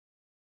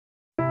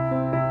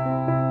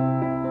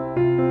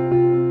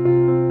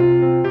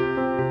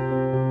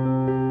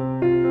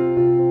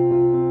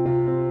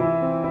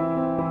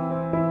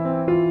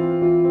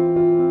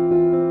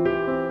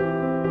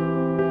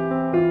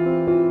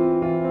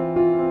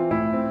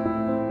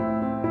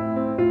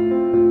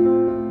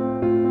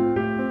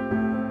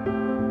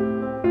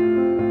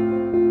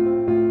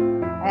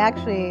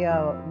actually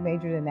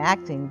majored in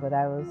acting, but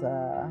I was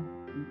a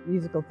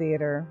musical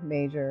theater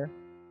major,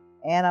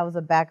 and I was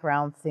a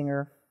background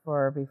singer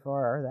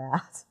before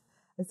that.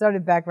 I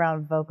started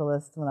background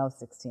vocalist when I was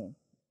 16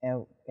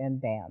 in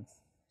bands.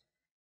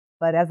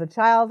 But as a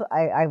child,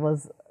 I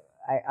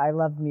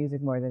loved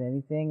music more than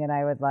anything, and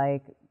I would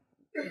like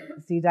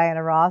see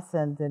Diana Ross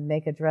and then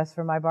make a dress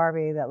for my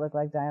Barbie that looked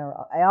like Diana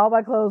Ross. All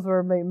my clothes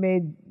were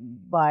made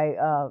by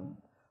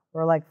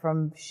were like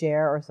from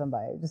Cher or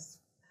somebody. Just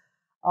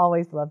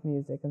always loved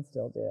music and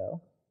still do.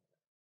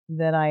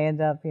 Then I end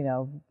up,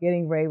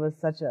 getting Ray was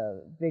such a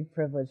big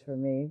privilege for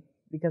me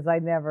because I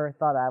never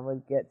thought I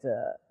would get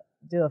to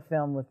do a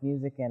film with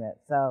music in it.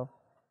 So,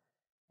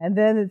 and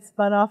then it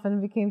spun off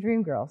and became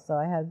Dreamgirls. So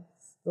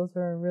those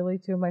were really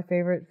two of my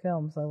favorite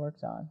films I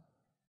worked on.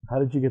 How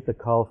did you get the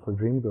call for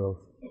Dreamgirls?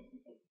 It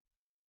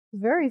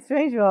was very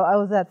strange. Well, I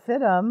was at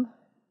FITM,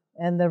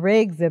 and the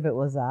Ray exhibit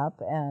was up,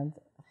 and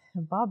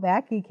Bob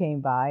Mackie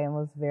came by and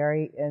was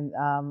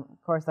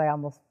of course I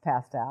almost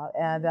passed out,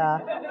 and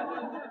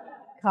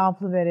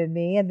complimented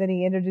me, and then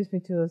he introduced me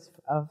to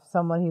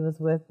someone he was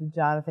with,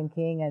 Jonathan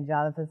King, and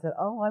Jonathan said,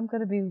 "Oh, I'm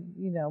going to be,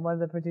 one of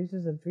the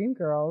producers of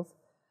Dreamgirls.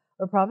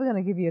 We're probably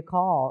going to give you a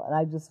call." And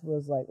I just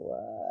was like,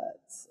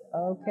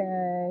 what?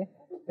 Okay.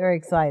 Very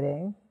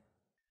exciting.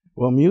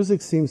 Well,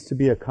 music seems to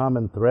be a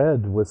common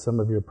thread with some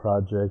of your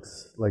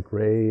projects, like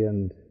Ray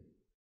and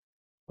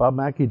Bob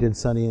Mackie did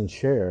Sonny and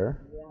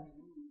Cher.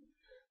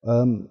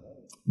 Yeah.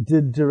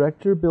 Did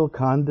director Bill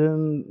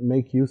Condon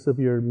make use of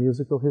your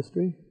musical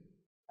history?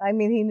 I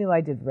mean, he knew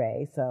I did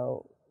Ray,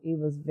 so he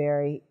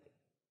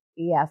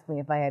asked me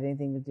if I had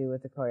anything to do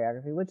with the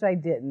choreography, which I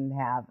didn't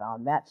have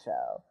on that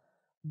show.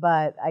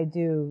 But I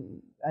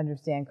do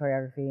understand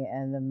choreography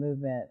and the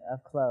movement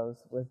of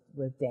clothes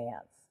with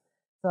dance.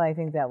 So I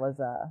think that was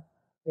a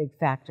big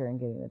factor in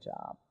getting the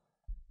job.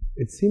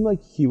 It seemed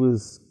like he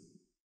was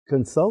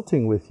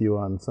consulting with you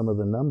on some of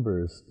the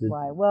numbers.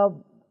 Right.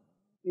 Well,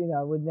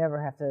 I would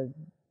never have to.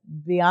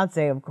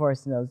 Beyonce, of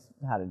course, knows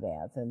how to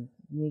dance, and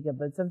Nika,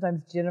 but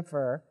sometimes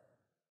Jennifer,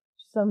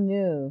 she's so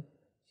new,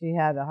 she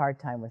had a hard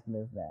time with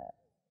movement.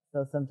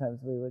 So sometimes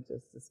we would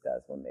just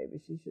discuss, well, maybe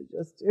she should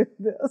just do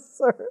this,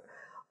 or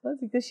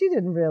because she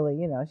didn't really,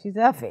 she's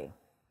Effie.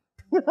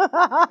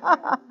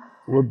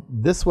 Well,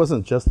 this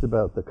wasn't just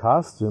about the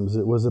costumes.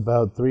 It was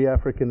about 3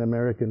 African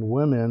American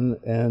women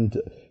and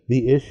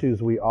the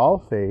issues we all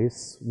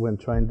face when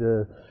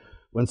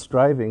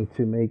striving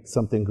to make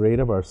something great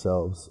of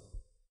ourselves.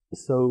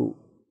 So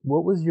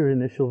what was your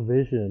initial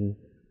vision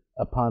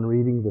upon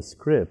reading the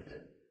script?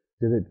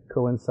 Did it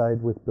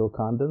coincide with Bill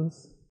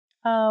Condon's?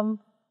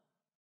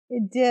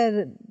 It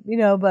did,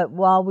 but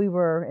while we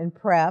were in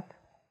prep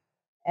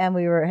and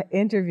we were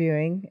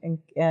interviewing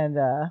and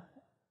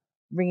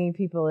bringing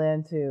people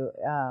in to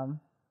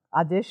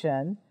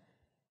audition,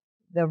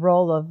 the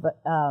role of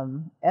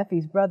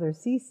Effie's brother,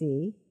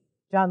 Cece,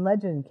 John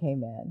Legend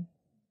came in,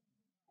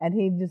 and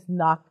he just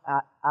knocked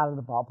out of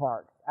the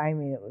ballpark. I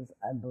mean, it was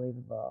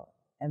unbelievable.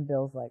 And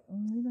Bill's like,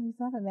 he's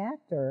not an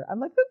actor.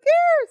 I'm like, who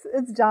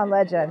cares? It's John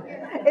Legend.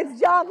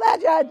 It's John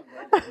Legend.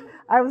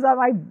 I was on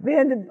my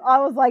bin. I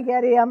was like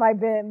Eddie on my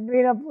bin.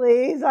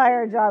 Please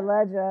hire John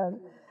Legend.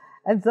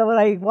 And so when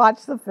I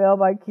watch the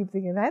film, I keep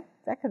thinking, that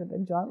could have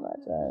been John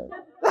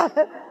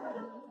Legend.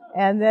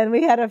 And then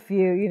we had a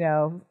few,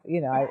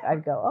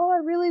 I'd go,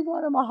 I really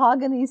want a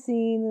mahogany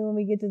scene when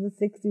we get to the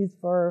 60s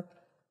for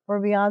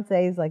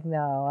Beyonce. He's like,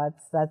 no,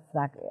 that's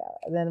not good.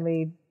 And then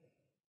we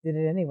did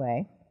it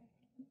anyway.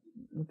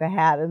 With the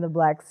hat and the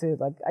black suit.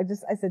 Like,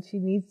 I said, she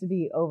needs to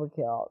be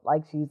overkill.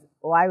 Like,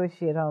 why was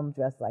she at home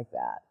dressed like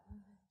that?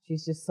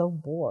 She's just so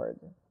bored.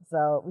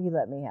 So he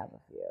let me have a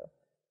few.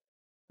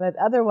 But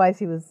otherwise,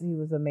 he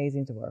was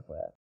amazing to work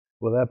with.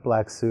 Well, that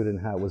black suit and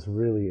hat was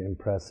really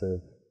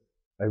impressive.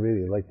 I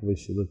really liked the way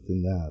she looked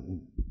in that.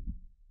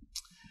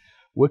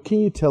 What can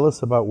you tell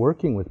us about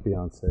working with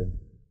Beyonce?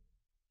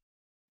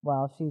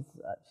 Well,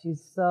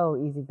 she's so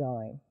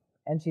easygoing,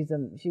 and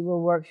she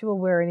will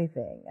wear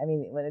anything. I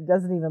mean, when it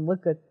doesn't even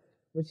look good,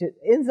 which it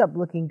ends up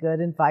looking good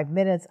in 5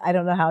 minutes. I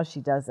don't know how she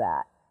does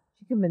that.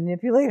 She can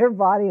manipulate her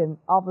body, and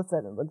all of a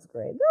sudden it looks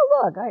great.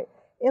 No, look,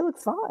 it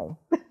looks fine.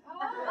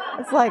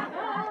 It's like,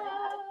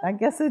 I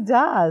guess it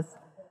does.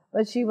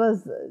 But she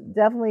was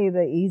definitely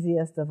the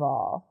easiest of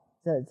all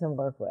to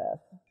work with.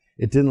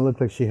 It didn't look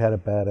like she had a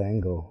bad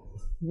angle.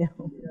 No.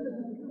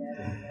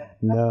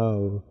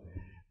 No.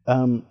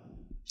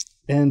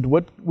 And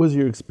what was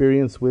your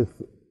experience with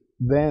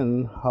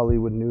then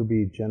Hollywood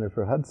newbie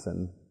Jennifer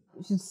Hudson?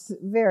 She's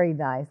very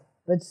nice,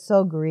 but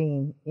so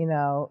green,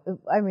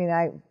 I mean,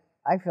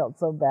 I felt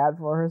so bad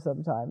for her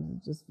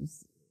sometimes.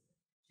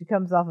 She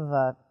comes off of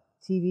a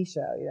TV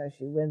show,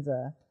 she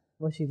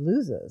she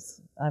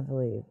loses, I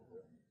believe,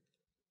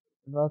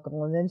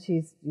 vocal, and then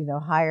she's,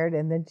 hired,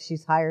 and then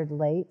she's hired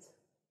late.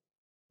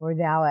 We're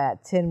now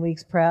at 10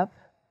 weeks prep.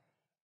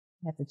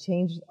 I have to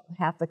change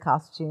half the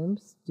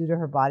costumes due to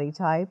her body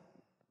type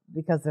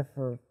because of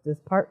this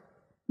part.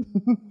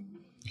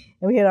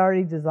 And we had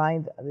already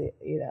designed,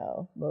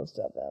 most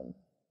of them.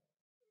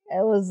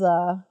 It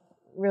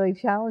really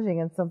challenging,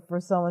 and for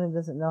someone who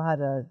doesn't know how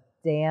to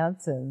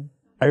dance. And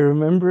I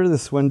remember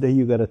this one day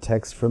you got a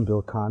text from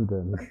Bill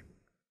Condon.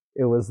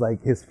 It was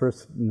like his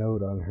first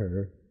note on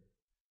her,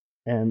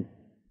 and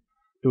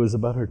it was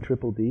about her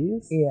triple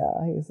Ds.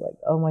 yeah, he's like,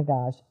 "Oh my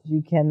gosh,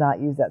 you cannot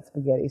use that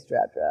spaghetti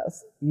strap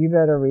dress. You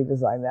better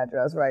redesign that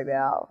dress right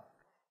now.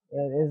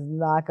 It is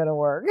not going to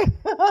work."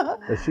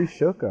 But she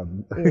shook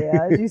him.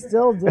 Yeah, she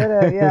still did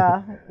it.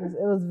 Yeah,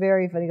 it was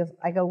very funny.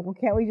 I go, "Well,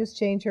 can't we just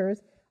change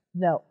hers?"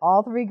 No,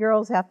 all three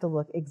girls have to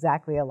look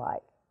exactly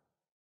alike,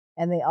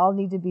 and they all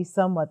need to be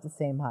somewhat the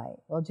same height.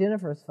 Well,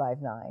 Jennifer's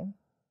 5'9",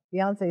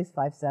 Beyonce's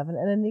 5'7",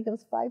 and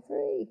Anika's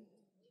 5'3".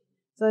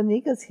 So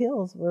Anika's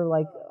heels were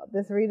like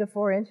the 3 to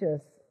 4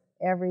 inches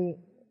every.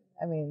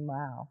 I mean,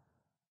 wow.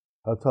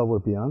 How tall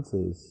were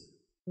Beyonce's?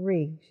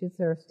 3. She's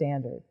her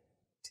standard.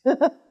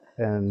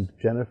 And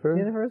Jennifer?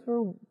 Jennifer's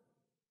were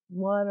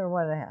 1 or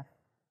 1.5.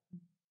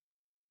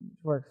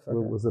 Works for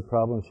her. What was the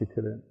problem? She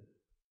couldn't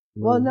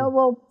move? Well, no.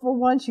 Well, for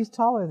one, she's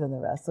taller than the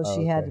rest, so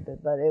she had to okay.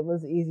 be. But it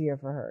was easier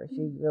for her.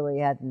 She really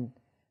hadn't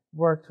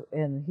worked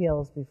in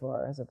heels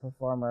before as a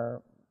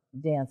performer,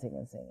 dancing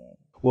and singing.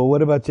 Well,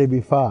 what about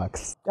J.B.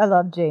 Fox? I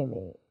love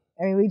Jamie.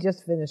 I mean, we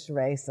just finished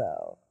Ray,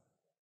 so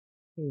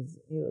he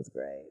was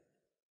great.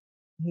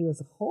 He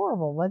was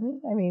horrible,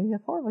 wasn't he? I mean, he's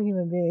a horrible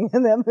human being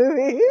in that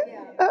movie.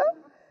 Yeah.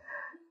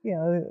 You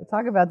know,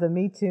 talk about the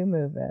Me Too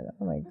movement.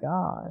 Oh my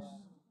gosh,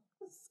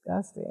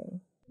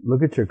 disgusting.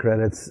 Look at your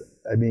credits.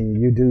 I mean,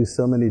 you do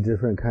so many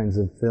different kinds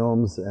of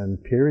films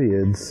and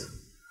periods,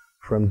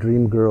 from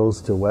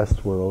Dreamgirls to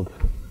Westworld.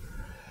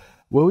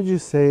 What would you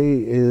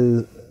say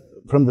is,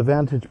 from the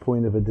vantage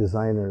point of a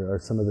designer, are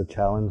some of the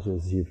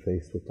challenges you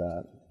faced with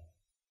that?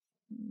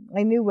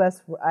 I knew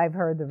I've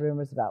heard the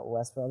rumors about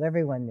Westworld.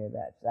 Everyone knew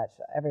that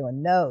show.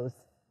 Everyone knows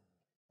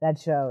that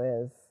show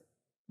is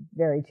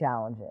very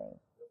challenging.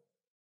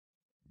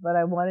 But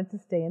I wanted to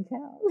stay in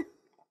town,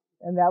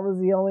 and that was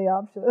the only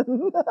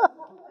option.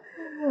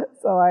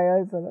 So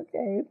I said,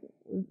 okay,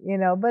 you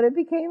know. But it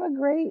became a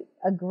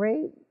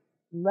great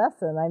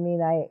lesson. I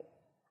mean,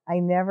 I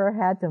never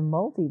had to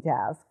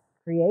multitask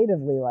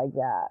creatively like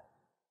that,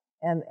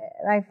 and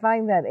I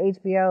find that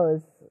HBO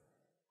is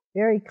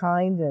very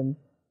kind,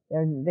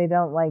 and they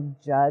don't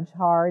like judge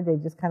hard. They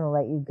just kind of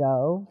let you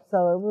go.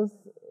 So it was,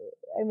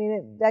 I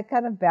mean, that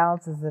kind of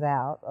balances it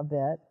out a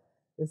bit.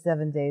 The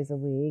 7 days a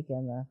week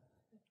and the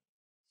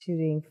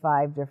shooting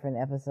 5 different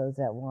episodes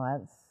at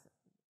once.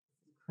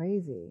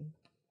 Crazy.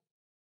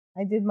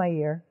 I did my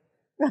year.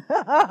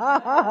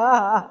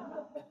 Yeah,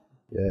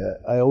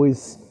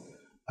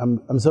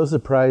 I'm so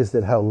surprised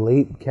at how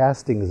late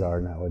castings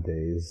are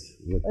nowadays.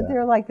 But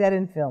they're like that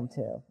in film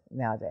too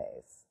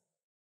nowadays.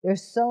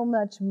 There's so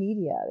much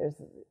media. There's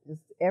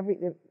just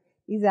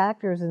these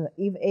actors and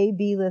even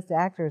A-B-list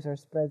actors are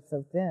spread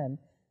so thin.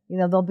 You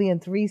know, they'll be in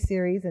 3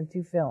 series and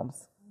 2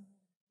 films,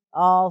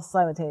 all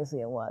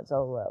simultaneously at once.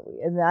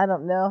 And I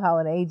don't know how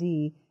an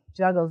AD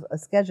juggles a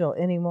schedule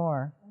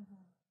anymore.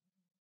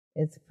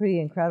 It's pretty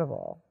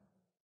incredible.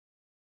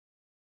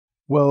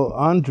 Well,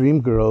 on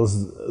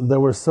Dreamgirls,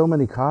 there were so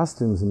many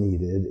costumes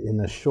needed in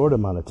a short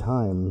amount of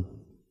time.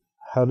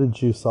 How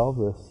did you solve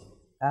this?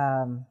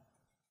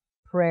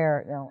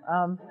 Prayer. No.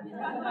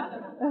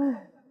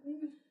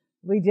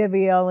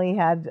 We only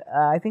had.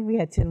 I think we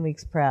had 10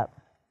 weeks prep,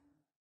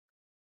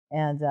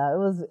 and it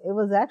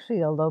was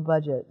actually a low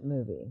budget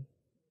movie.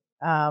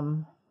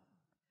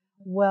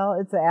 Well,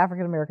 it's an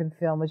African American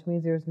film, which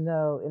means there's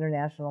no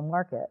international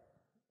market.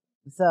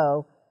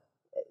 So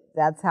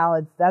that's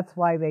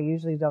why they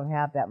usually don't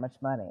have that much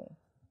money,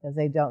 because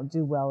they don't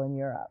do well in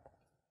Europe.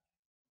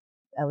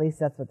 At least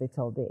that's what they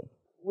told me.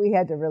 We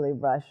had to really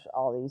rush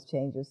all these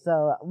changes.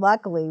 So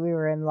luckily we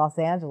were in Los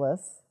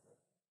Angeles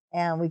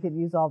and we could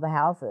use all the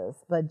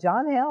houses. But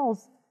John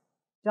Hales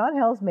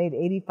made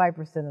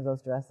 85% of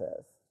those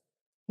dresses.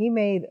 He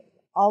made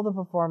all the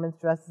performance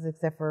dresses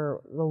except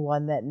for the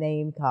one that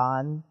Naeem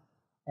Khan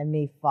and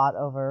me fought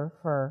over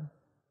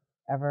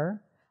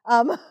forever.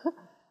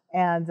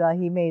 And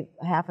he made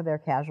half of their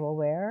casual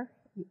wear.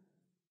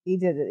 He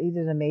did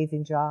an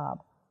amazing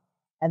job.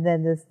 And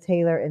then this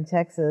tailor in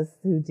Texas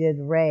who did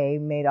Ray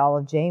made all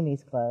of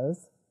Jamie's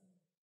clothes.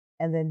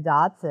 And then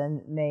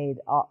Dotson,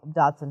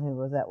 who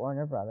was at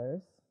Warner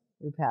Brothers,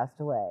 who passed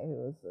away, who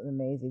was an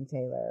amazing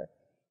tailor.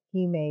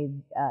 He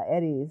made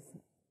Eddie's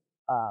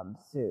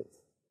suits.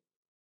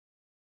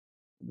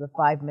 The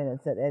 5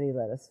 minutes that Eddie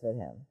let us fit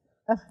him.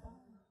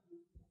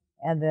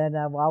 And then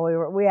while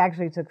we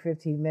actually took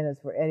 15 minutes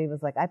where Eddie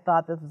was like, I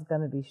thought this was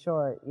going to be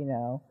short, you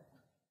know.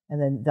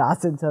 And then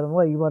Dawson told him,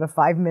 well, you want a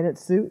 5-minute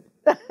suit?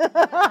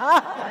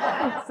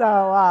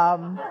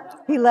 So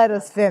he let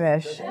us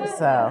finish.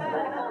 So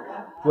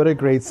what a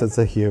great sense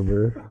of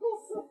humor.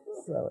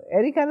 So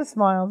Eddie kind of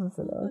smiled and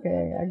said,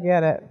 okay, I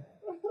get it.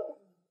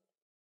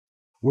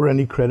 Were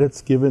any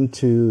credits given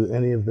to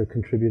any of the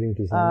contributing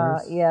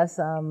designers? Yes.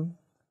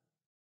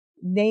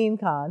 Naeem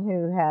Khan,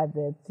 who had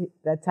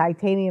the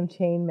titanium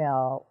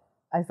chainmail,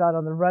 I saw it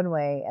on the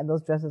runway, and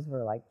those dresses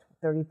were like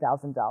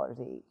 $30,000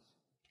 each.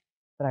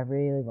 But I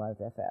really wanted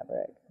that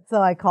fabric.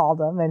 So I called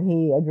him, and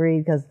he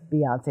agreed because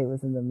Beyonce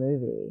was in the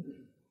movie.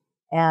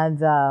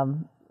 And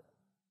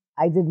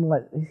I didn't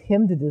want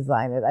him to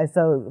design it.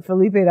 So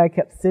Felipe and I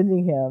kept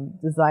sending him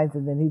designs,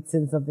 and then he'd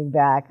send something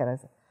back. And I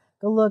said,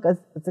 go look,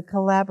 it's a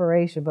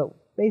collaboration, but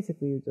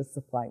basically you're just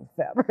supplying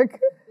fabric.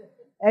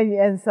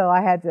 and so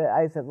I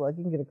said, look,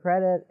 you can get a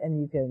credit, and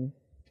you can,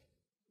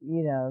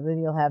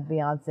 then you'll have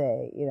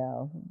Beyonce,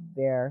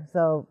 there.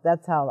 So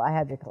that's how I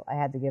had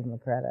to give him a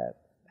credit.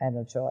 I had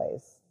no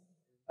choice.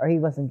 Or he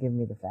wasn't giving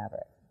me the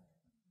fabric.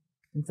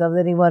 And so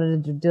then he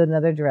wanted to do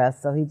another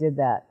dress, so he did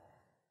that.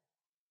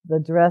 The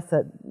dress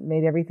that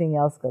made everything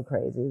else go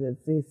crazy.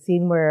 The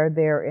scene where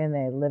they're in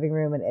a living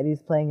room and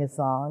Eddie's playing his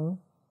song.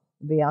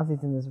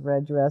 Beyonce's in this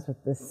red dress with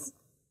this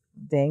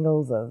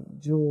dangles of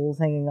jewels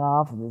hanging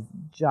off and this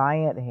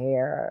giant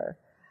hair.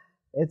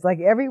 It's like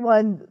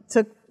everyone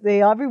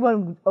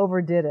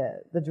overdid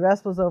it. The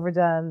dress was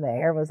overdone, the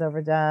hair was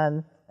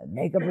overdone, the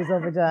makeup was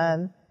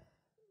overdone.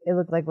 It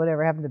looked like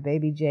whatever happened to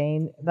Baby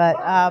Jane, but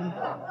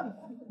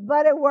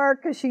it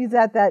worked because she's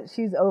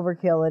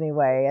overkill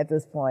anyway at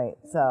this point.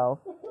 So,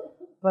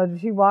 but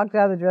she walked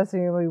out of the dressing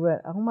room, we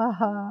went, oh my,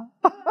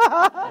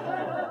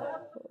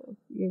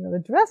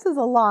 the dress is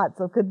a lot.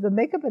 So could the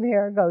makeup and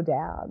hair go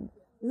down?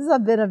 This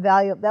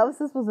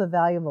was a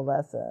valuable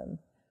lesson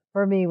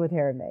for me with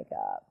hair and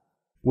makeup.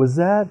 Was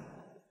that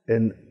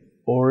an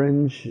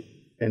orange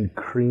and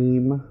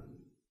cream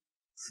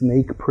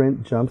snake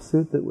print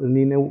jumpsuit that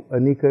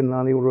Anika and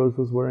Nani Rose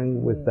was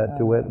wearing with that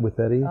duet with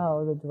Eddie?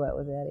 Oh, the duet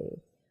with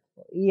Eddie.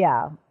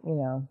 Yeah,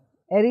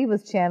 Eddie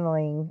was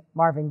channeling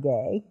Marvin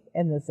Gaye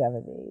in the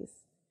 70s.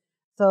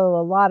 So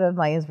a lot of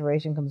my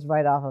inspiration comes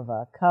right off of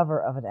a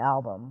cover of an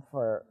album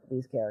for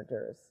these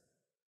characters.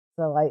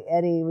 So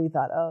Eddie, we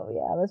thought, oh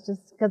yeah, let's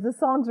just, because the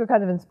songs were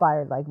kind of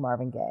inspired like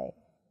Marvin Gaye.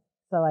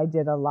 So I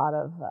did a lot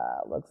of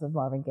looks of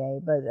Marvin Gaye.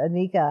 But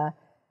Anika,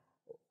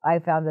 I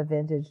found a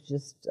vintage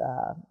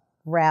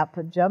wrap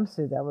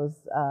jumpsuit that was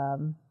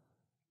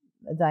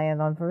Diane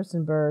von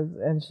Furstenberg,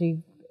 and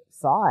she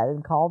saw it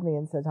and called me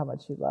and said how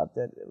much she loved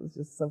it. It was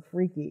just so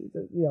freaky,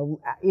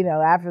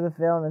 after the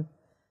film, and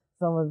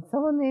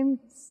someone named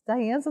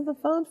Diane's on the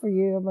phone for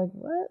you. I'm like,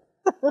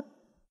 what?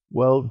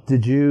 Well,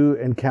 did you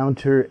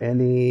encounter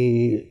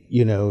any,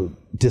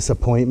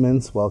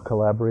 disappointments while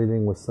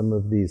collaborating with some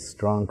of these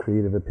strong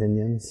creative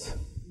opinions?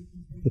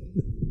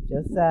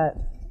 Just that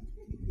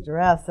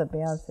dress that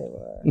Beyonce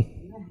wore.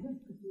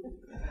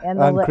 And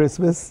on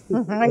Christmas?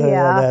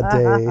 Yeah.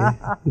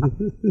 That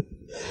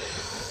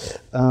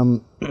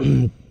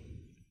day.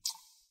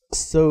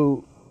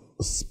 So,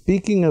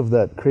 speaking of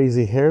that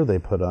crazy hair they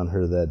put on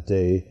her that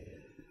day,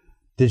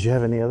 did you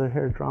have any other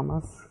hair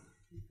dramas?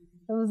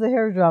 It was a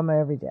hair drama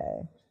every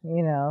day.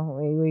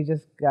 We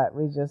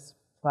just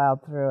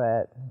plowed through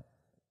it.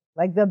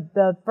 Like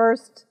the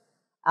first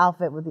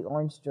outfit with the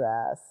orange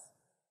dress.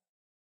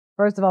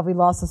 First of all, we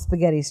lost the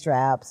spaghetti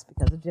straps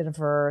because of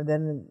Jennifer. And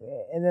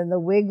then the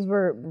wigs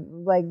were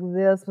like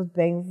this with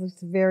bangs.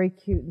 It's very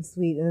cute and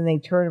sweet. And then they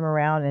turned them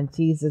around and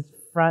teased the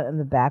front and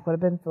the back would have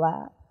been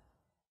flat.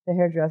 The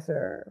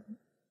hairdresser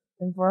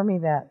informed me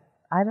that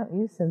I don't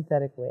use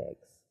synthetic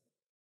wigs.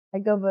 I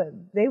go, but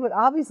they would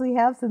obviously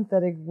have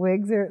synthetic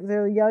wigs.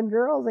 They're young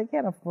girls. They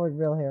can't afford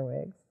real hair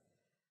wigs.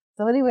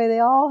 So anyway, they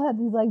all had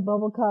these like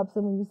bubble cups,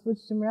 and when you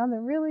switched them around,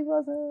 there really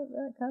wasn't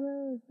that kind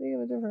of big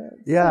of a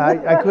difference. Yeah,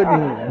 I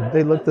couldn't.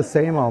 They looked the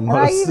same almost.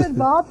 And I even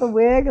bought the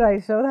wig, and I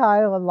showed how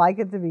I would like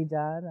it to be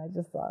done. I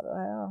just thought,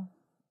 wow.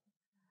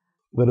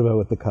 What about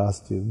with the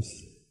costumes?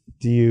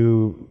 Do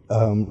you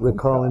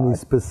recall any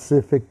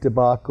specific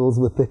debacles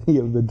with any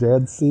of the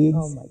dance scenes?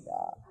 Oh my God.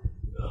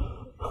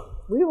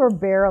 We were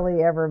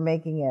barely ever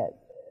making it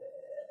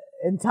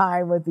in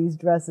time with these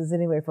dresses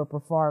anyway for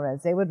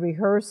performance. They would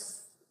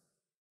rehearse.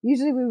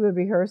 Usually we would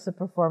rehearse a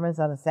performance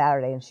on a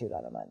Saturday and shoot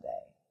on a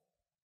Monday.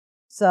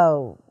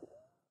 So,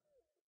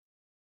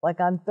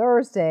 like on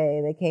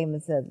Thursday, they came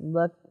and said,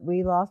 look,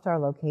 we lost our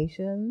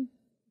location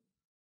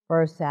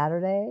for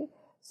Saturday,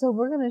 so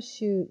we're going to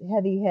shoot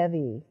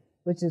Heavy,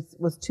 which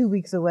was 2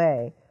 weeks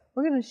away.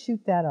 We're going to shoot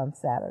that on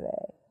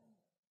Saturday.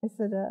 I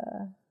said,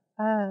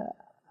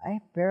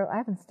 I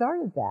haven't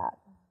started that.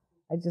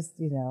 I just,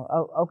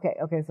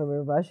 okay, so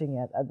we're rushing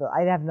it.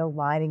 I'd have no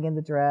lining in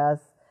the dress.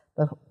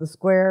 The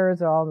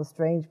squares are all in the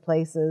strange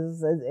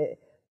places.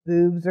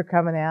 Boobs are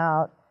coming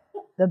out.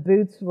 The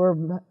boots were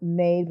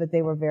made, but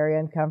they were very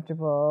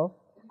uncomfortable.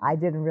 I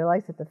didn't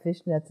realize that the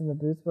fishnets in the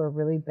boots were a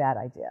really bad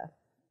idea.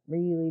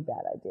 Really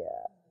bad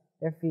idea.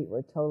 Their feet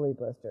were totally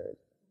blistered.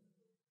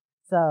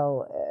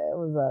 So it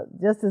was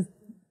just as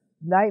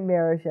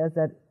nightmarish as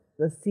that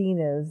the scene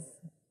is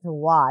to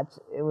watch.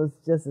 It was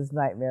just as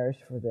nightmarish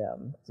for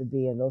them to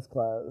be in those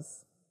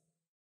clothes.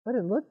 But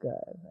it looked good.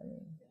 I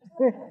mean,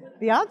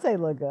 Beyonce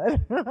looked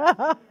good.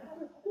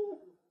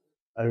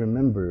 I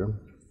remember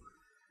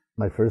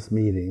my first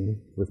meeting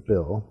with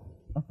Bill.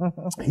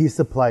 He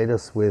supplied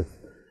us with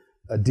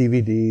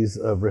DVDs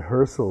of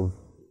rehearsal,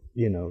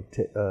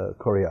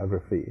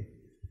 choreography.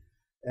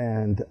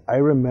 And I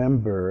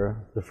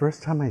remember the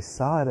first time I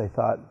saw it, I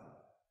thought,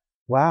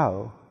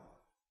 wow,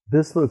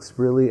 this looks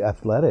really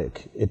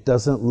athletic. It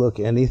doesn't look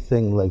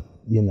anything like,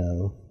 you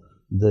know,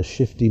 the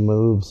shifty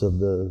moves of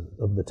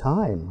the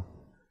time.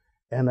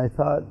 And I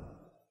thought,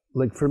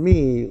 like for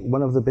me,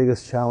 one of the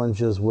biggest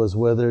challenges was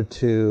whether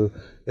to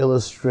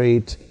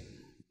illustrate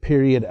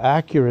period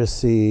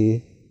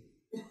accuracy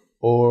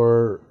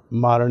or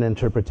modern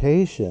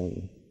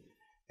interpretation.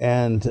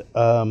 And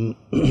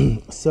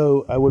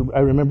so I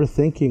remember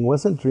thinking,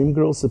 wasn't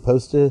Dreamgirls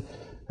supposed to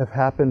have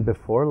happened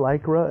before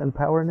Lycra and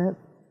PowerKnit?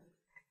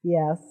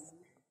 Yes.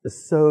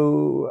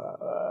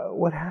 So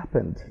what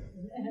happened?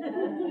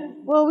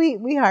 Well,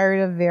 we hired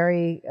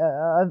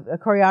a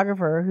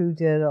choreographer who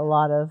did a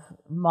lot of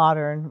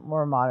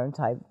more modern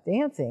type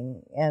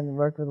dancing and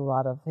worked with a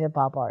lot of hip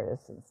hop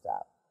artists and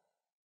stuff.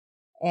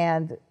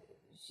 And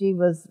she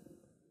was,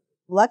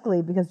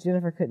 luckily, because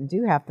Jennifer couldn't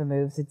do half the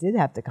moves, it did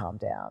have to calm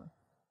down.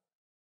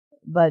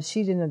 But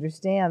she didn't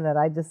understand that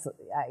I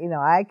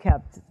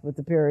kept with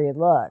the period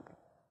look.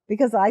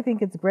 Because I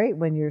think it's great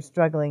when you're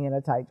struggling in a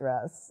tight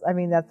dress. I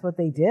mean, that's what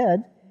they did.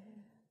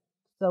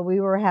 So we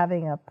were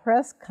having a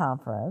press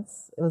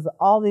conference. It was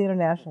all the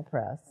international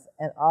press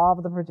and all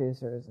of the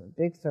producers in a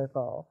big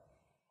circle.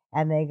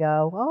 And they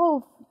go,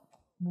 oh,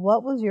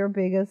 what was your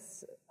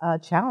biggest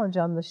challenge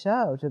on the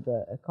show, to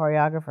the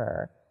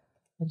choreographer?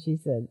 And she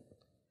said,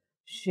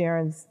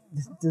 Sharon's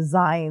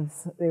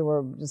designs, they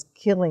were just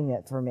killing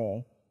it for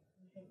me.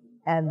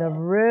 And the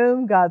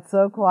room got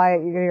so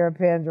quiet you could hear a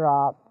pin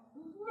drop.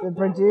 The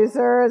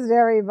producers and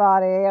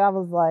everybody, and I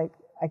was like,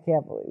 I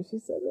can't believe she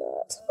said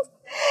that.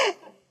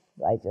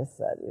 I just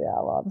said, yeah,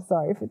 well, I'm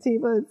sorry,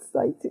 Fatima, it's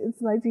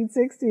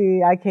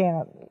 1960. I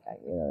can't,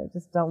 I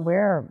just don't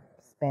wear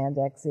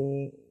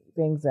spandexy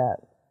things that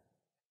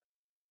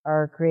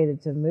are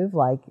created to move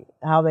like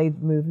how they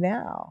move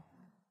now.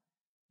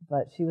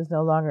 But she was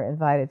no longer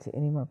invited to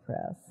any more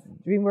press.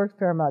 DreamWorks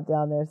Paramount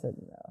down there said,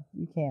 no,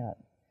 you can't.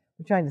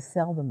 We're trying to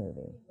sell the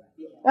movie.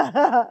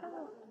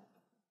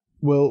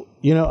 Well,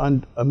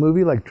 on a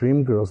movie like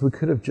Dreamgirls, we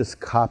could have just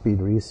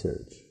copied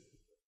research,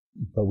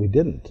 but we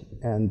didn't.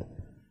 And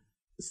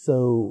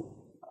so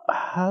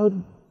how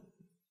do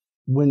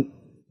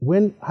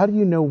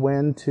you know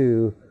when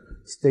to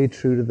stay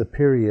true to the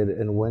period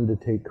and when to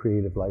take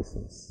creative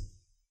license?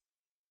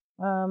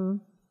 Well,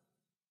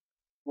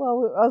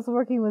 I was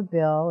working with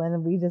Bill,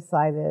 and we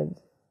decided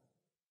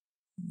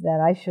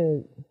that I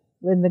should,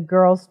 when the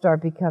girls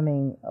start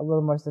becoming a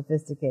little more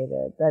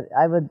sophisticated,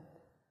 that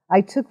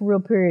I took real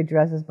period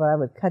dresses, but I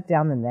would cut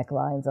down the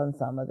necklines on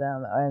some of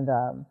them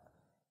and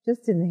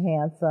just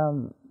enhance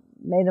them,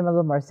 made them a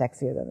little more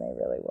sexier than they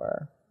really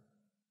were.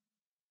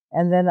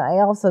 And then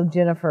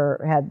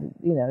Jennifer had,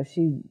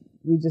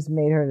 we just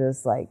made her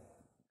this like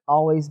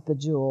always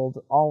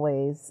bejeweled,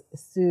 always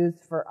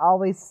soothed for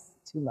always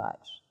too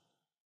much.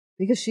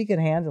 Because she could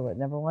handle it,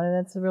 number one, and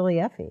that's really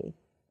Effie.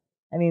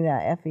 I mean,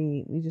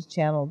 Effie, we just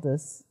channeled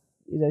this,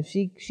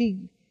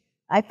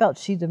 I felt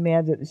she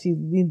demanded, she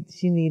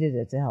needed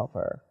it to help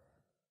her.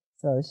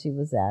 So she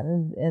was that,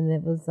 and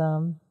it was,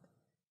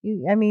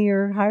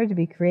 you're hired to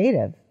be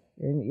creative.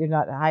 You're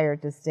not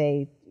hired to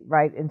stay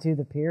right into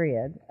the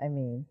period. I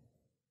mean.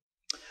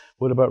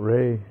 What about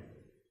Ray?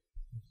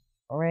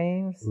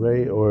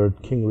 Ray or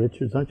King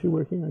Richards? Aren't you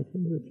working on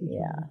King Richards?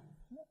 Yeah.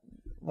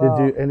 Well,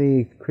 did you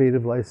any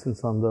creative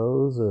license on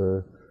those,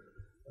 or?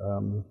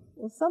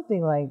 Well,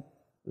 something like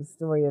the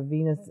story of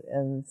Venus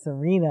and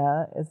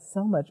Serena is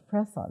so much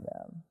press on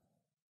them.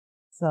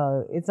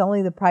 So it's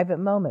only the private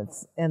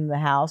moments in the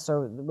house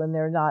or when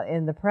they're not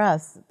in the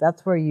press,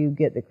 that's where you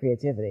get the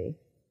creativity.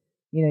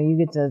 You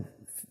get to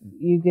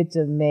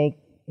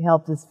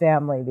help this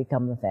family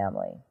become the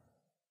family.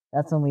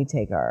 That's when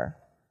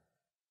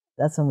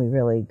that's when we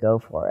really go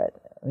for it.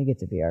 We get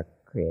to be our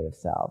creative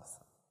selves.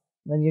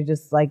 When you're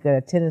just like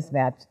a tennis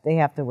match, they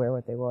have to wear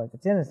what they wore at the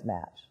tennis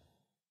match.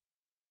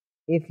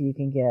 If you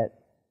can get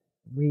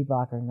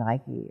Reebok or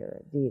Nike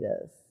or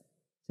Adidas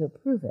to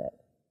approve it.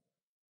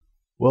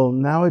 Well,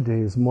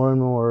 nowadays, more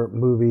and more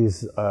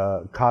movies,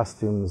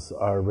 costumes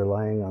are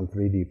relying on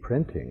 3D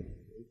printing.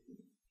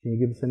 Can you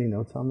give us any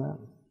notes on that?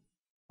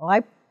 Well,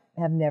 I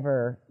have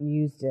never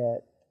used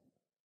it,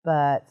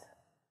 but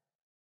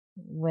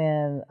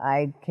when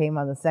I came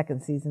on the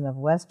second season of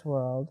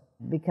Westworld,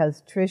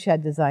 because Trish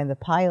had designed the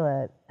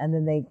pilot, and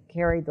then they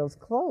carried those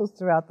clothes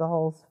throughout the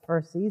whole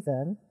first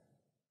season,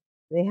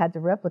 they had to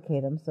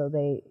replicate them, so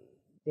they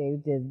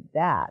did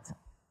that.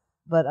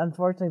 But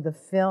unfortunately, the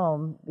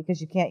film,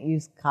 because you can't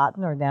use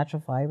cotton or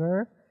natural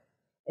fiber,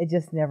 it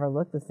just never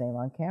looked the same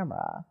on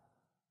camera.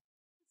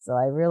 So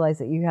I realized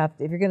that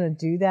if you're going to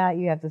do that,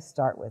 you have to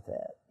start with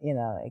it.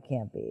 It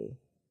can't be.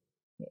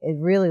 It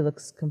really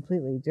looks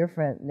completely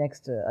different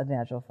next to a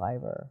natural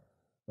fiber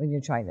when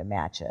you're trying to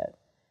match it.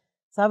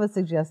 So I would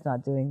suggest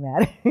not doing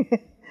that.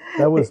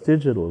 That was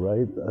digital,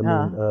 right?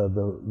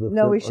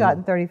 No, we shot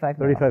in 35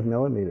 millimeter. 35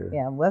 millimeter.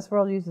 Yeah,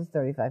 Westworld uses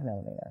 35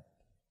 millimeter.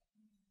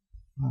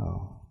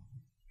 Oh.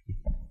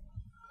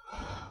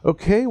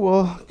 Okay,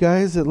 well,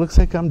 guys, it looks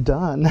like I'm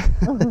done.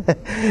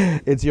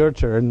 It's your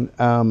turn.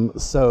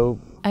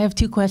 I have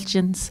two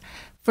questions.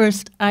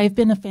 First, I've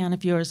been a fan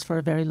of yours for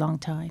a very long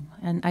time,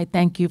 and I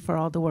thank you for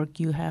all the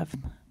work you have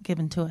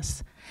given to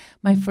us.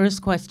 My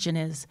first question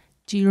is,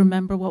 do you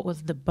remember what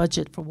was the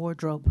budget for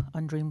wardrobe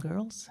on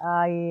Dreamgirls?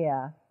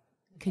 Yeah.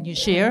 Can you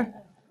share?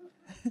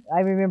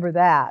 I remember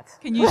that.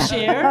 Can you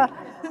share?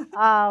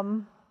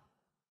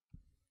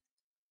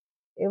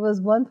 It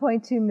was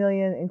 1.2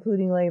 million,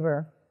 including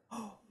labor.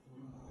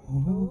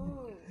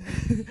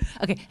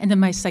 Okay, and then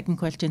my second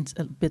question's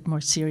a bit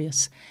more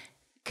serious.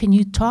 Can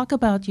you talk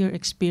about your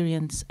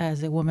experience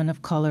as a woman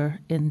of color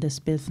in this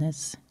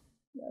business?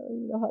 I don't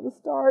even know how to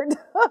start.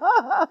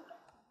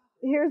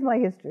 Here's my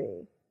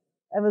history.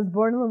 I was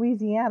born in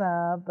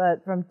Louisiana,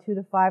 but from 2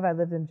 to 5 I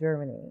lived in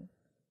Germany.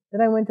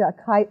 Then I lived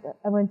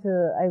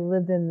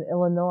in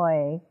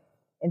Illinois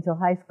until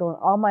high school, and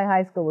all my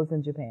high school was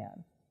in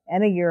Japan,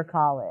 and a year of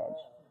college.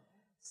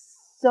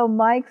 So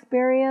my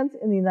experience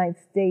in the United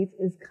States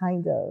is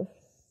kind of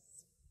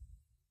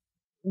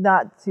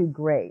not too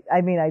great.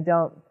 I mean, I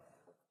don't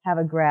have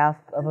a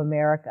grasp of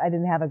America. I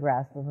didn't have a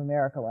grasp of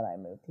America when I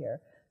moved here.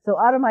 So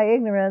out of my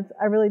ignorance,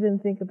 I really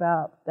didn't think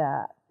about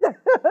that.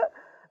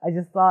 I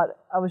just thought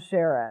I was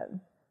Sharen.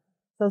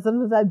 So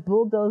sometimes I'd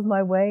bulldoze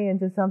my way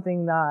into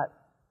something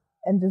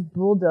and just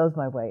bulldoze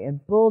my way.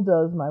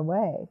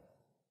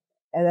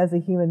 And as a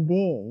human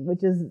being,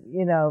 which is,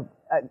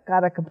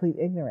 got a complete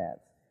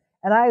ignorance.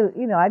 And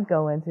I'd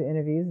go into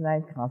interviews and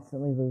I'd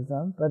constantly lose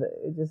them, but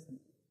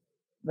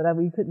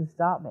you couldn't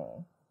stop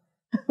me.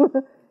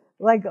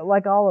 like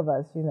all of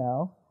us,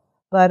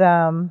 But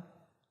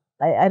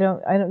I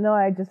don't know.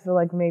 I just feel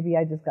like maybe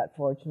I just got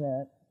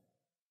fortunate.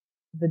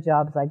 The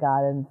jobs I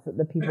got and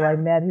the people I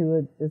met who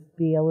would just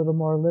be a little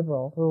more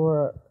liberal, who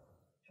were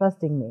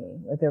trusting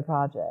me with their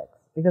projects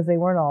because they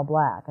weren't all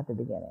black at the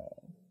beginning.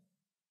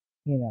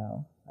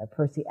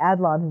 Percy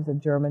Adlon, who's a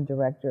German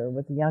director,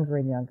 with Younger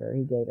and Younger,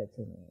 he gave it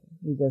to me.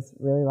 He just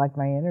really liked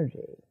my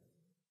energy.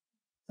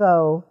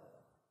 So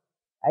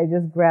I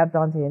just grabbed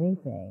onto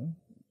anything.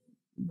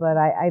 But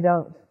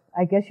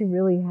I guess you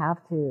really have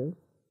to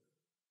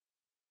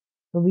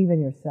believe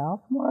in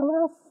yourself, more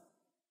or less,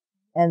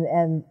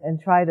 and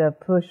try to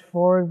push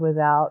forward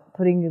without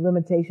putting your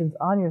limitations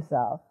on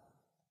yourself,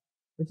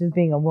 which is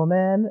being a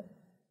woman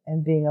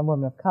and being a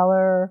woman of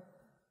color.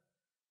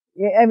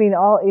 I mean,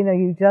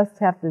 you just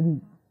have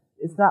to,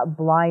 it's not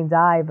blind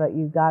eye, but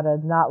you've got to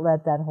not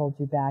let that hold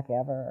you back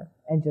ever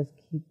and just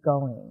keep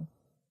going.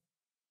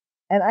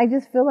 And I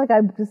just feel like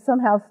I just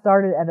somehow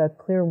started at a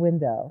clear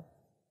window.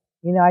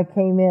 I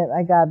came in,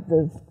 I got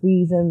the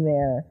squeeze in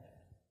there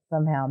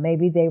somehow.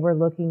 Maybe they were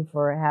looking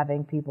for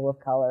having people of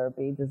color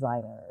be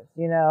designers,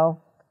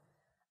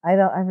 I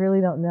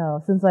really don't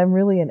know. Since I'm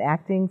really an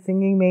acting,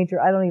 singing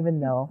major, I don't even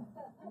know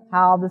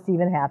how this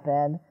even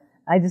happened.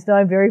 I just know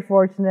I'm very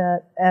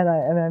fortunate and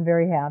I'm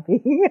very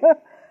happy.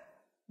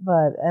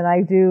 And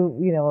I do,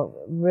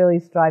 really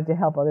strive to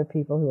help other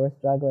people who are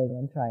struggling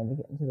and trying to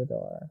get into the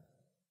door.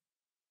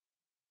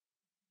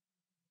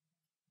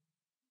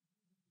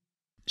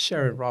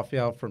 Sharen,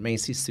 Raphael from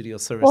Macy Studio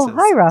Services. Well,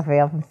 hi,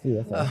 Raphael from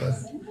Studio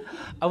Services.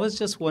 I was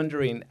just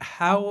wondering,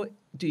 how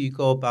do you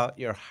go about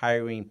your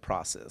hiring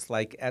process?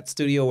 Like at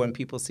studio, when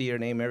people see your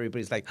name,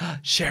 everybody's like, oh,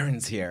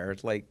 Sharon's here.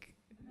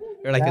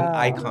 You're like an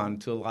icon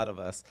to a lot of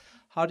us.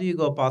 How do you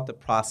go about the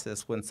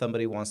process when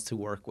somebody wants to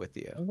work with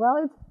you?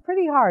 Well, it's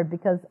pretty hard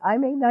because I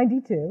make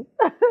 92,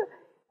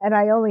 and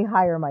I only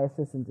hire my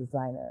assistant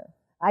designer.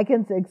 I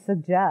can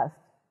suggest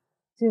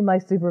to my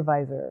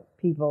supervisor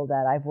people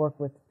that I've worked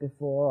with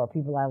before or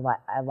people I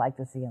like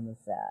to see on the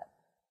set.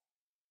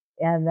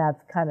 And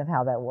that's kind of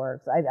how that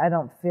works. I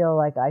don't feel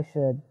like I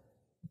should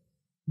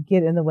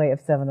get in the way of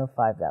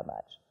 705 that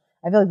much.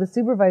 I feel like the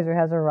supervisor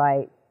has a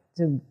right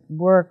to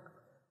work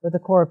with a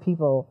core of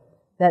people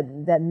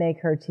that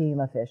make her team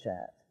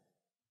efficient.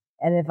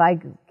 And if I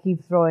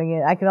keep throwing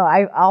in,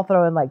 I'll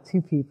throw in like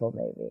 2 people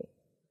maybe.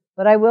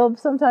 But I will,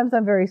 sometimes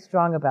I'm very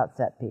strong about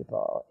set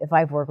people. If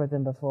I've worked with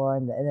them before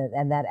and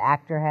that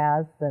actor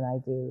has, then I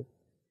do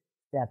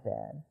step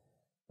in.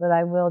 But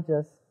I will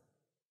just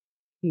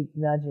keep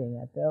nudging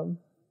at them.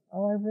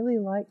 Oh, I really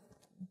like...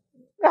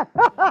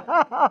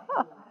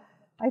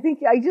 I think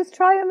I just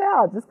try them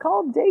out. Just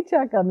call them, day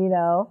check them,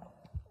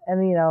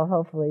 And,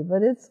 hopefully.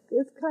 But it's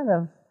kind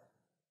of...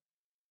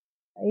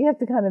 You have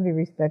to kind of be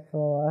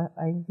respectful.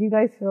 You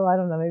guys feel, I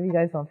don't know, maybe you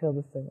guys don't feel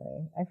the same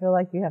way. I feel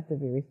like you have to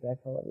be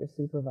respectful of your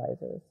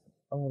supervisors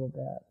a little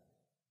bit.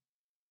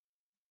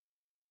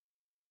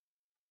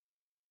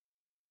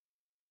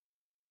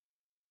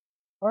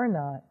 Or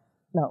not.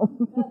 No.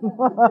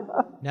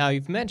 Now,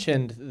 you've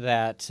mentioned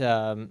that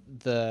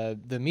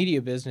the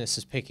media business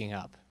is picking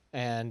up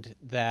and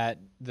that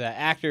the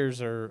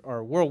actors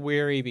are world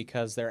weary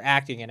because they're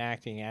acting and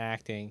acting and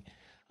acting.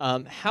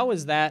 How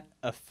is that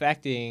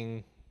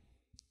affecting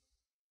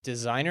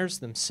designers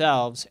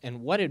themselves, and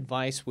what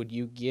advice would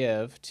you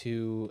give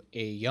to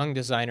a young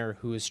designer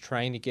who is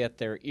trying to get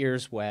their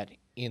ears wet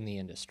in the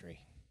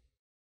industry?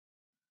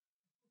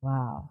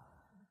 Wow.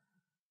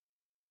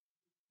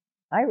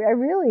 I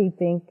really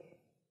think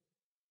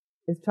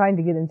it's trying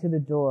to get into the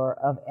door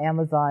of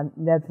Amazon,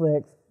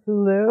 Netflix,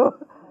 Hulu.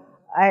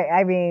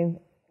 I mean,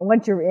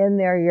 once you're in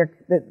there, you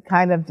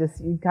kind of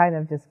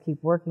just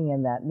keep working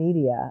in that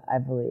media, I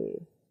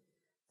believe.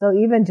 So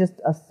even just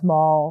a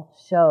small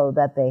show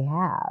that they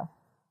have,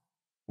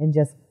 and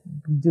just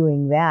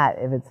doing that,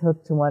 if it's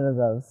hooked to one of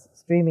those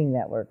streaming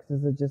networks,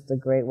 is just a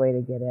great way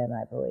to get in,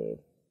 I believe.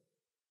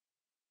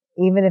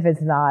 Even if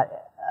it's not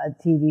a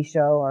TV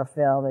show or a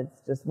film,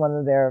 it's just one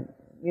of their,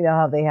 you know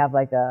how they have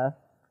like a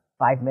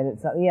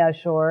 5-minute something,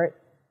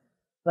 short.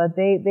 But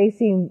they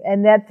seem,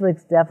 and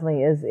Netflix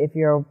definitely is, if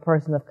you're a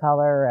person of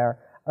color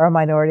or a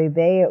minority,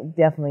 they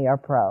definitely are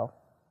pro.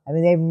 I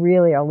mean, they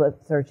really are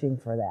searching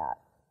for that.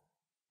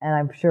 And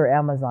I'm sure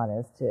Amazon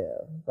is too.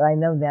 But I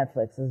know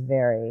Netflix is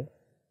very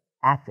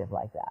active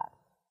like that.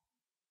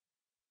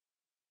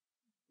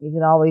 You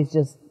can always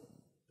just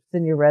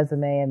send your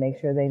resume and make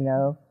sure they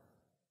know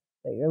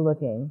that you're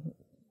looking.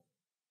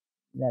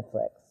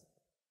 Netflix.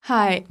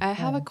 Hi, I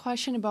have a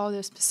question about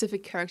a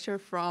specific character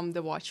from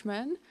The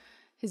Watchmen.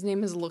 His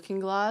name is Looking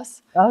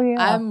Glass. Oh,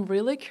 yeah. I'm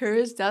really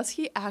curious, does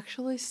he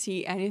actually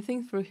see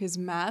anything through his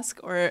mask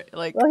or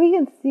like... Well, he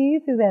can see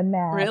through that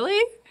mask.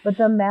 Really? But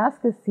the mask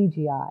is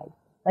CGI.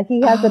 Like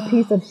he has a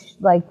piece of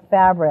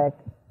fabric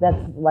that's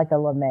like a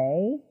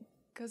lame.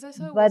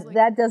 But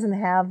that doesn't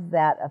have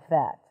that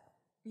effect.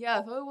 Yeah,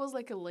 I thought it was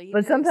like a latex.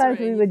 But sometimes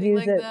we would use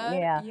like it,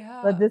 that.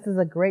 yeah. But this is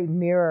a great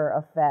mirror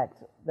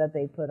effect that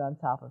they put on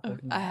top of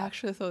his mask. I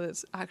actually thought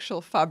it's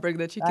actual fabric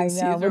that you can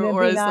see know, through,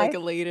 or it's like a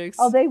latex.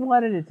 Oh, they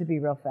wanted it to be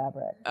real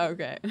fabric.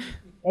 Okay.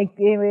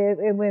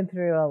 It went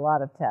through a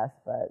lot of tests,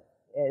 but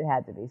it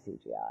had to be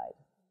CGI.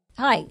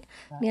 Hi,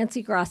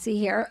 Nancy Grassi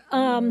here.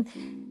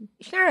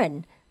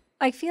 Sharon,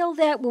 I feel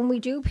that when we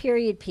do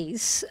period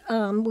piece,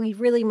 we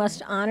really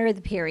must honor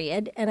the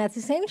period, and at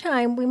the same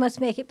time, we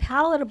must make it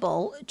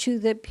palatable to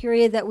the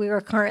period that we are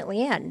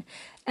currently in.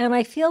 And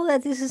I feel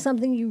that this is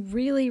something you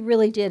really,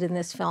 really did in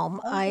this film.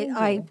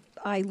 I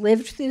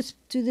lived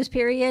through this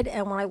period,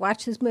 and when I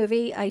watched this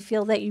movie, I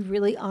feel that you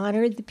really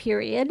honored the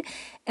period,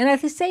 and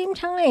at the same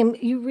time,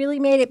 you really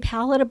made it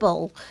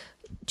palatable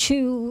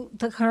to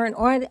the current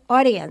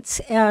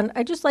audience. And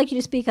I'd just like you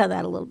to speak on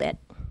that a little bit.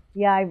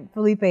 Yeah,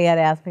 Felipe had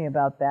asked me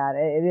about that.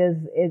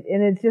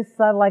 And it's just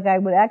sort of like I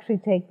would actually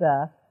take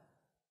the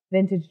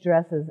vintage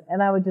dresses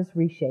and I would just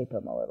reshape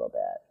them a little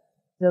bit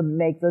to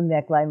make the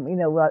neckline,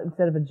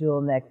 instead of a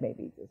jewel neck,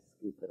 maybe just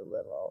scoop it a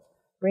little.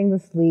 Bring the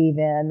sleeve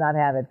in, not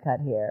have it cut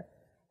here.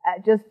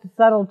 Just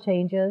subtle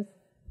changes,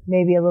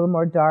 maybe a little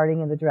more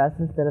darting in the dress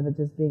instead of it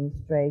just being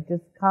straight.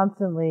 Just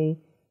constantly,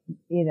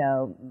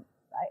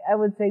 I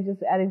would say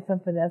just adding some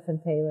finesse and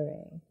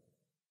tailoring.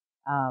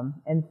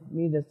 And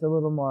just a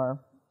little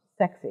more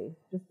sexy.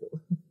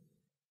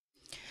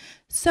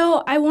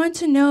 So I want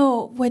to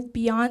know, with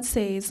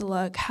Beyonce's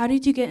look, how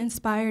did you get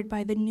inspired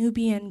by the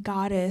Nubian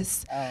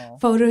goddess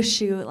photo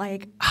shoot?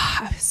 Like,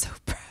 I was so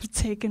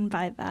taken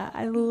by that.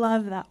 I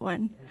love that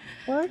one.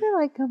 Where did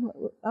I come?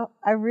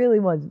 I really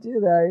wanted to do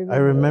that. I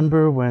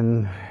remember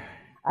when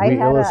we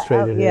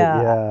illustrated it.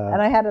 Yeah.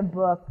 And I had a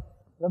book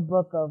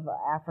of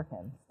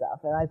African stuff,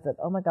 and I said,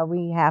 "Oh my God,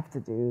 we have to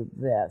do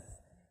this."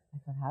 I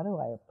said, how do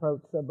I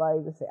approach somebody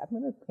to say, I'm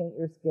going to paint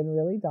your skin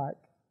really dark?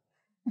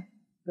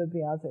 But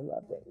Beyonce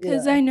loved it.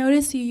 Because I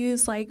noticed you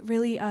use like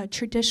really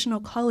traditional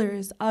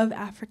colors of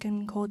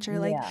African culture,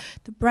 like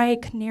the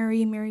bright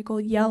canary,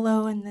 marigold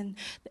yellow, and then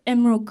the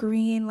emerald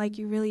green. Like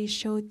you really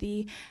showed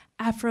the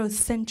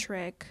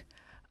Afrocentric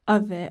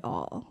of it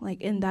all,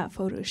 like in that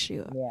photo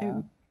shoot.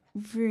 I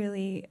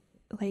really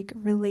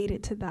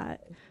related to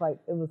that. It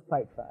was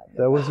quite fun.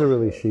 That was a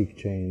really chic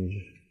change.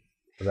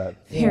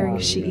 Very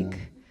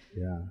chic.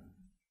 Yeah.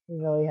 We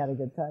really had a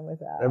good time with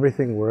that.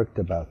 Everything worked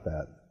about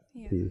that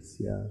piece,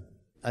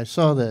 I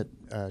saw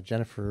that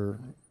Jennifer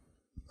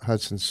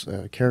Hudson's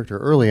character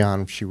early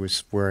on, she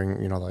was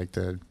wearing, like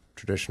the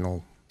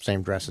traditional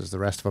same dress as the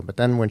rest of them. But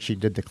then when she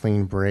did the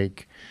clean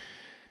break,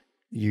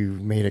 you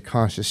made a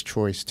conscious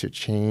choice to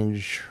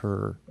change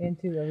her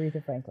into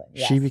Aretha Franklin.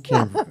 Yes. She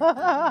became.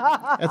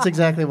 That's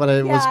exactly what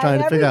I was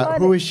trying to figure out.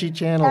 Who is she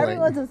channeling?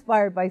 Everyone's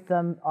inspired by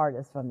some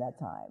artist from that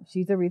time.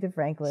 She's Aretha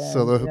Franklin.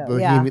 So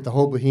the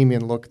whole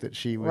bohemian look that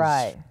she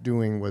was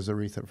doing was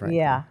Aretha Franklin.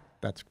 Yeah,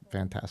 that's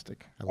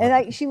fantastic.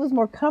 She was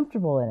more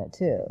comfortable in it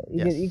too.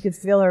 You could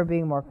feel her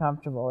being more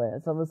comfortable in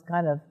it. So it was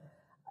kind of,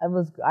 I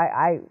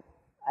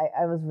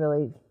was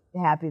really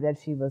happy that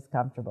she was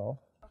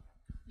comfortable.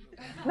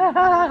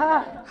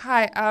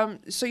 Hi.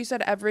 So you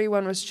said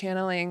everyone was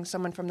channeling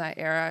someone from that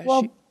era.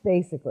 Well,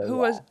 basically. Who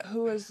were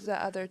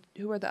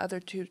the other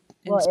two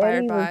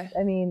inspired by?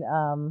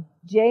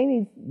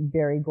 Jamie's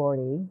Berry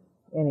Gordy.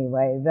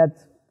 Anyway,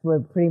 that's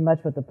pretty much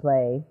what the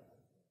play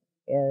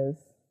is.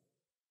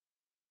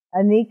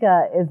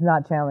 Anika is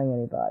not channeling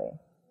anybody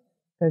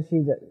because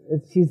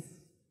she's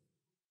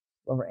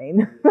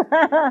Lorraine.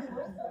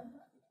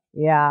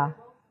 Yeah,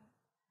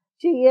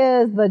 she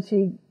is, but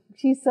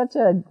she's such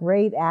a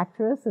great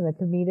actress and a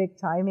comedic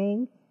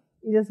timing.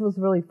 It just was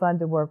really fun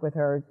to work with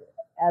her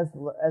as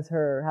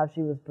how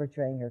she was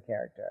portraying her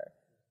character,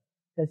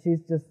 because she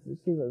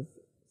was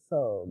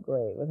so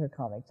great with her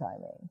comic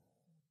timing.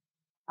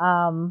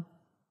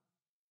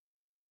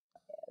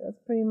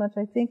 That's pretty much,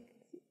 I think.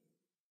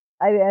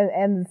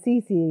 And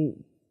Cece,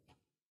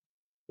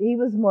 he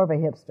was more of a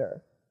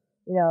hipster.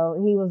 You know,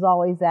 he was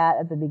always that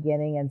at the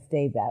beginning and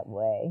stayed that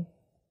way.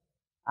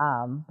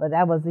 But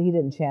he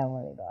didn't channel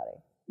anybody.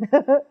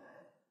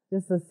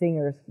 Just the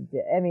singers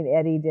did. I mean,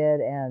 Eddie did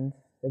and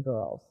the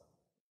girls.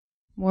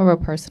 More of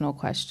a personal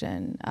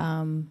question.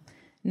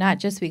 Not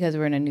just because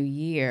we're in a new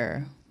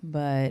year,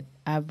 but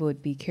I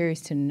would be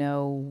curious to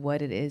know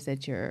what it is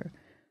that you're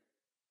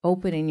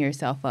opening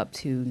yourself up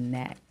to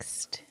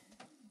next.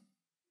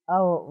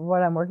 Oh,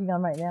 what I'm working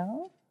on right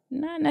now?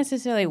 Not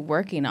necessarily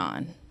working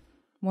on.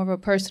 More of a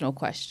personal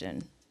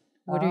question.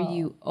 What are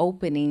you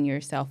opening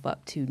yourself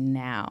up to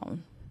now?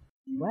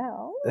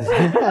 Well.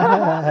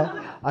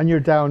 On your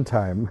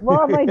downtime.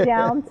 Well, my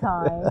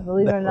downtime,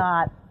 believe it or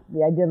not,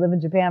 I did live in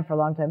Japan for a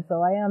long time,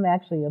 so I am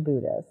actually a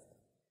Buddhist.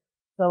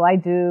 So I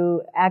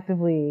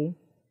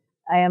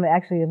am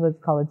actually what's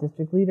called a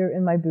district leader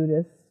in my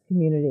Buddhist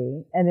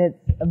community, and it's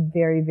a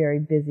very, very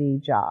busy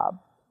job.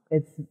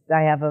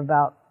 I have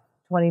about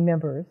 20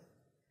 members.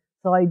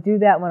 So I do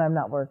that when I'm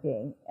not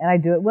working, and I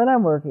do it when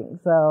I'm working.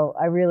 So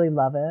I really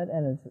love it,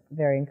 and it's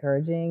very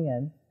encouraging,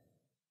 and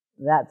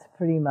that's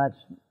pretty much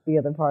the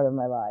other part of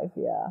my life,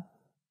 yeah.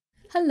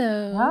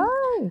 Hello.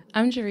 Hi.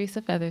 I'm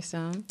Jerisa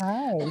Featherstone.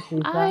 Hi,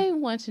 Teresa. I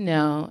want to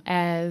know,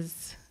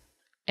 as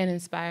an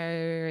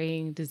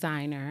inspiring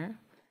designer,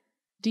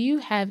 do you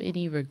have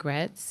any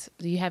regrets?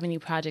 Do you have any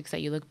projects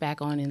that you look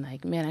back on and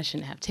like, man, I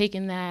shouldn't have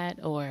taken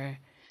that? Or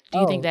do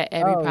you think that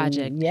every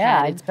project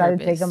had its I try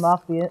purpose? to take them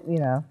off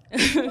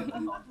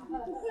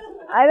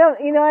I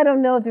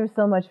don't know if there's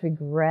so much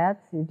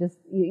regrets.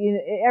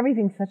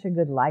 Everything's such a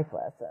good life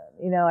lesson.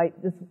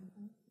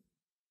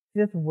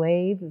 This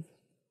Wave, this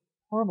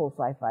horrible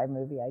sci-fi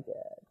movie I did.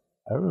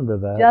 I remember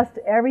that. Just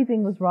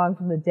everything was wrong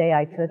from the day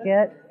I took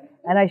it,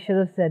 and I should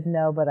have said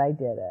no, but I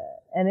did it.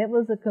 And it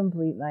was a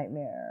complete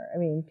nightmare. I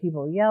mean,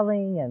 people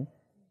yelling,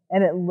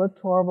 and it looked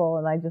horrible,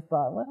 and I just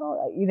thought,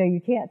 well,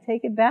 you can't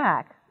take it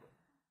back,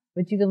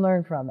 but you can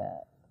learn from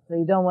it. So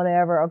you don't want to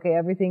ever,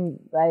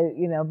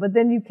 but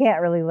then you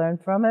can't really learn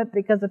from it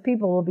because the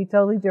people will be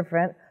totally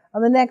different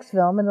on the next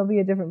film, and it'll be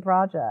a different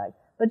project.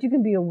 But you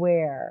can be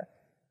aware.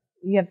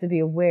 You have to be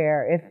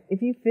aware.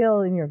 If you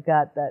feel in your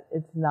gut that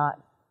it's not,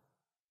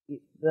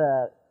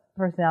 the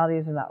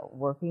personalities are not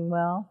working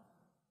well,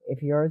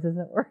 if yours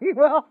isn't working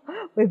well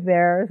with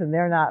theirs and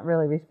they're not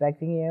really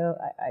respecting you,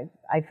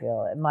 I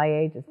feel at my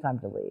age it's time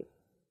to leave.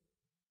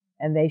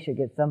 And they should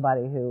get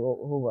somebody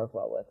who work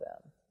well with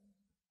them.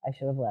 I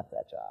should have left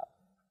that job.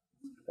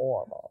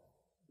 Horrible.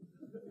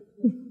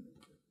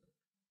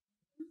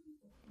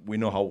 We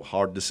know how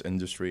hard this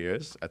industry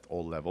is at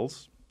all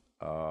levels.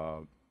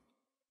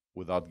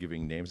 Without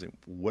giving names,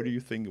 what do you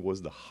think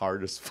was the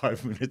hardest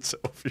 5 minutes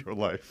of your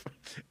life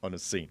on a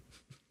scene?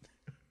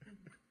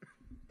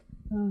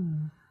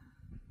 You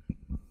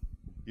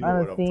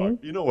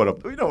know what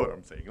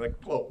I'm saying. Like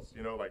close,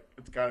 like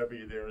it's gotta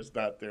be there, it's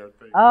not there.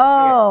 Thing.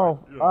 Right.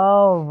 You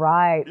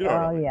know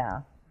what I mean?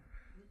 Yeah.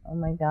 Oh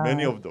my God.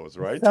 Many of those,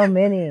 right? So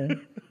many.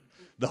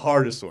 The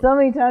hardest one. So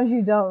many times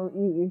you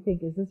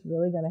think, is this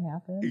really gonna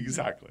happen?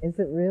 Exactly. Is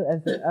it real?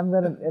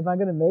 Am I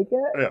gonna make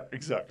it? Yeah,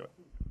 exactly.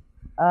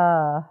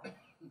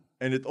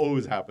 And it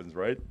always happens,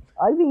 right?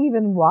 I think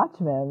even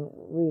Watchmen,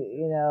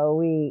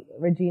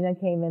 Regina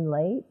came in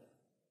late.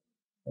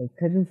 They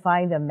couldn't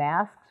find a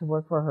mask to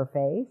work for her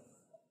face.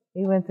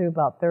 We went through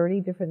about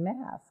 30 different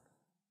masks.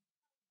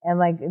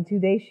 And in 2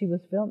 days she was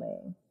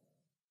filming.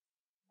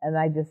 And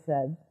I just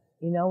said,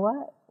 you know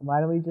what? Why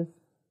don't we just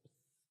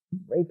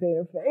spray paint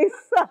her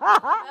face?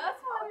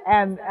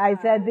 And I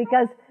said,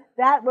 because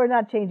we're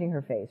not changing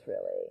her face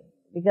really.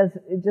 Because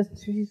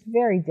she's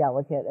very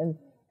delicate and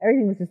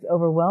everything was just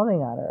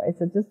overwhelming on her. I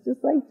said, just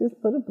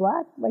put a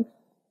black,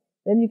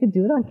 then you could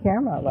do it on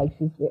camera,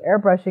 she's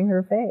airbrushing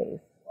her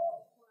face.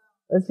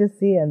 Let's just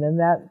see it, and then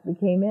that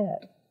became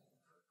it.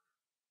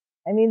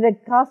 I mean, the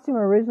costume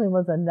originally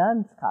was a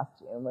nun's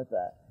costume with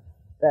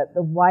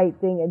the white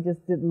thing. It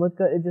just didn't look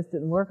good. It just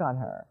didn't work on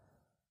her.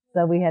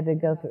 So we had to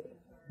go through.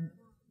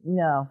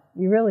 No,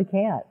 you really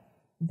can't.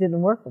 It didn't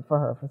work for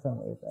her for some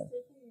reason.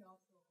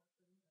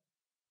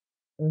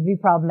 It would be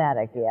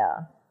problematic,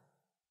 yeah.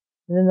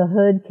 And then the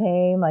hood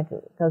came,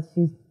 because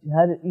she's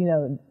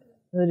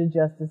hooded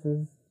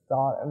justice's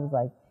daughter. It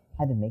was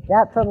had to make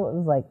that subtle. It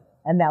was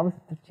and that was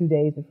 2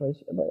 days before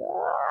she was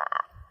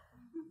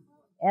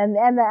And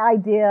the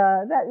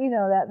idea that,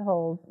 that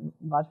whole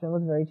Watchmen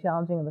was very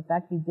challenging, and the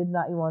fact he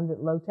wanted it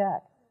low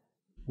tech.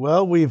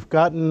 Well, we've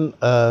gotten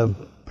a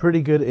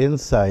pretty good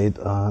insight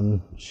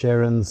on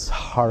Sharon's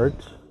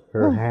heart,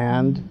 her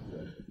hand,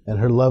 and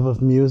her love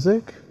of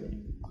music.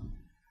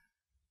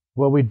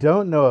 What we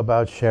don't know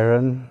about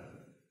Sharen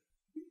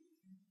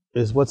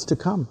is what's to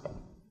come.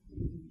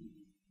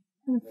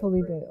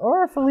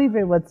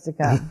 Felipe, what's to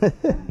come.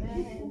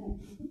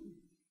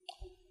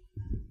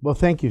 Well,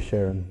 thank you,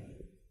 Sharen.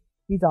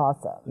 He's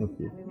awesome. Thank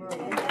you.